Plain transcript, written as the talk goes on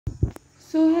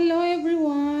So, hello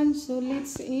everyone. So,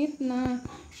 let's eat na.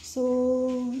 So,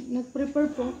 nag-prepare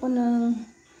po ako ng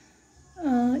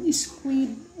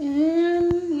squid.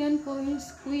 And, yan po yung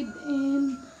squid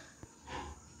and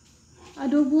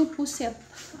adobo puset.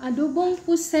 Adobong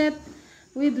puset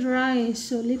with rice.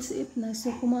 So, let's eat na.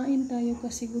 So, kumain tayo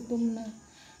kasi gutom na.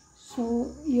 So,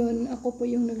 yun. Ako po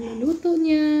yung nagluluto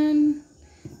niyan.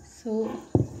 So,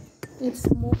 it's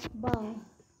mukbang.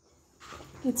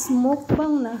 It's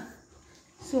mukbang na.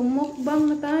 So,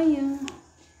 mukbang na tayo.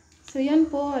 So, yan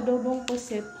po, adobong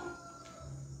pusit.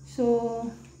 So,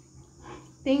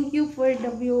 thank you for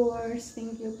the viewers.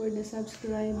 Thank you for the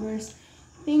subscribers.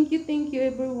 Thank you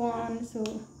everyone. So,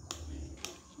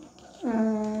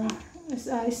 as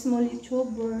a small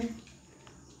YouTuber,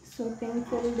 so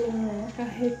thankful din na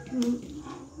kahit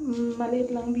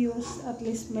maliit lang views, at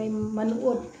least may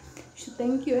manood. So,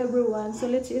 thank you everyone. So,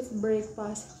 let's eat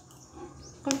breakfast.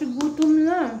 Kasi gutom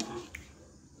na.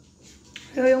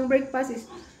 So, yung breakfast is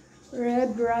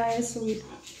red rice with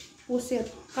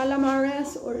pusit,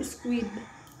 kalamares or squid,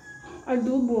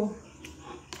 adobo.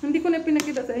 Hindi ko na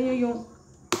pinakita sa inyo yung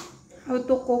how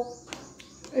to cook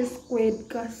squid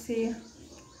kasi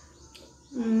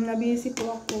nabisi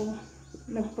po ako.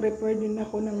 Nag-prepare din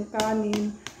ako ng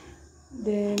kanin.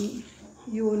 Then,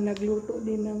 yun, nagluto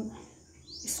din ng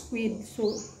squid.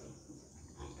 So,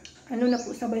 ano na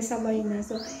po, sabay-sabay na.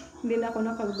 So, hindi na ako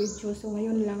nakag-video. So,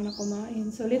 ngayon lang na kumain.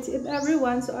 So, let's eat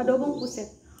everyone. So, adobong puset.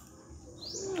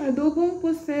 Adobong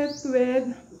puset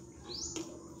with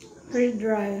red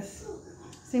rice.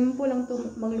 Simple lang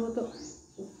to magluto.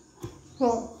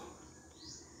 So,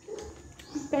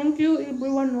 thank you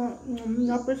everyone.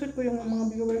 Na-appreciate ko yung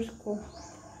mga viewers ko.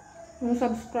 Yung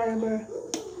subscriber.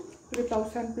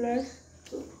 3,000 plus.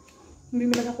 Hindi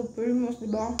mo lang ako famous,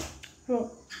 diba? So,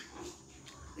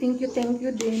 thank you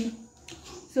din.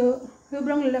 So,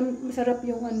 sobrang masarap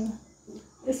yung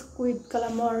squid,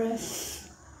 kalamares,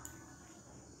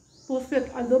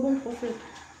 pusit, adobong pusit.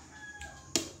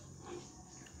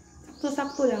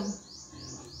 Sakto lang.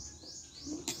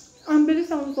 Ang bilis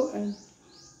ang lutuin.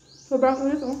 Sobrang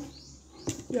ulit, oh.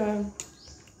 Yan.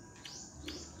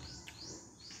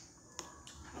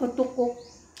 How to cook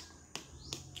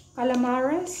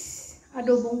kalamares,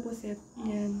 adobong pusit.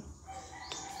 Yan.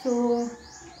 So,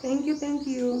 thank you.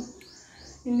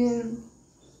 And then,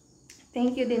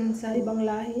 thank you din sa ibang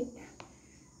lahi,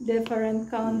 different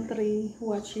country,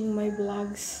 watching my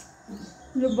vlogs.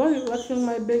 Diba? Watching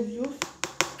my videos.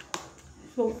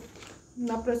 So,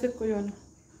 na-appreciate ko yun.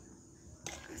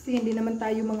 Kasi hindi naman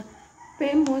tayo mga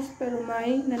famous, pero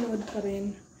may nanood pa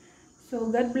rin. So,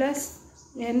 God bless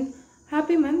and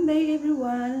happy Monday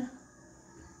everyone.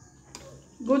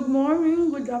 Good morning,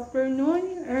 good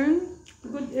afternoon, and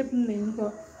good evening.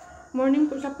 So, morning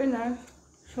po sa Pinas.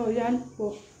 So, yan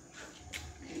po.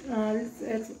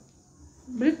 It's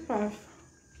breakfast.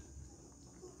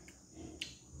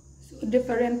 So,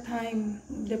 different time,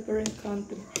 different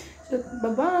country. So,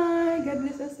 bye-bye. God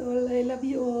bless us all. I love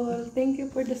you all. Thank you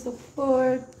for the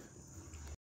support.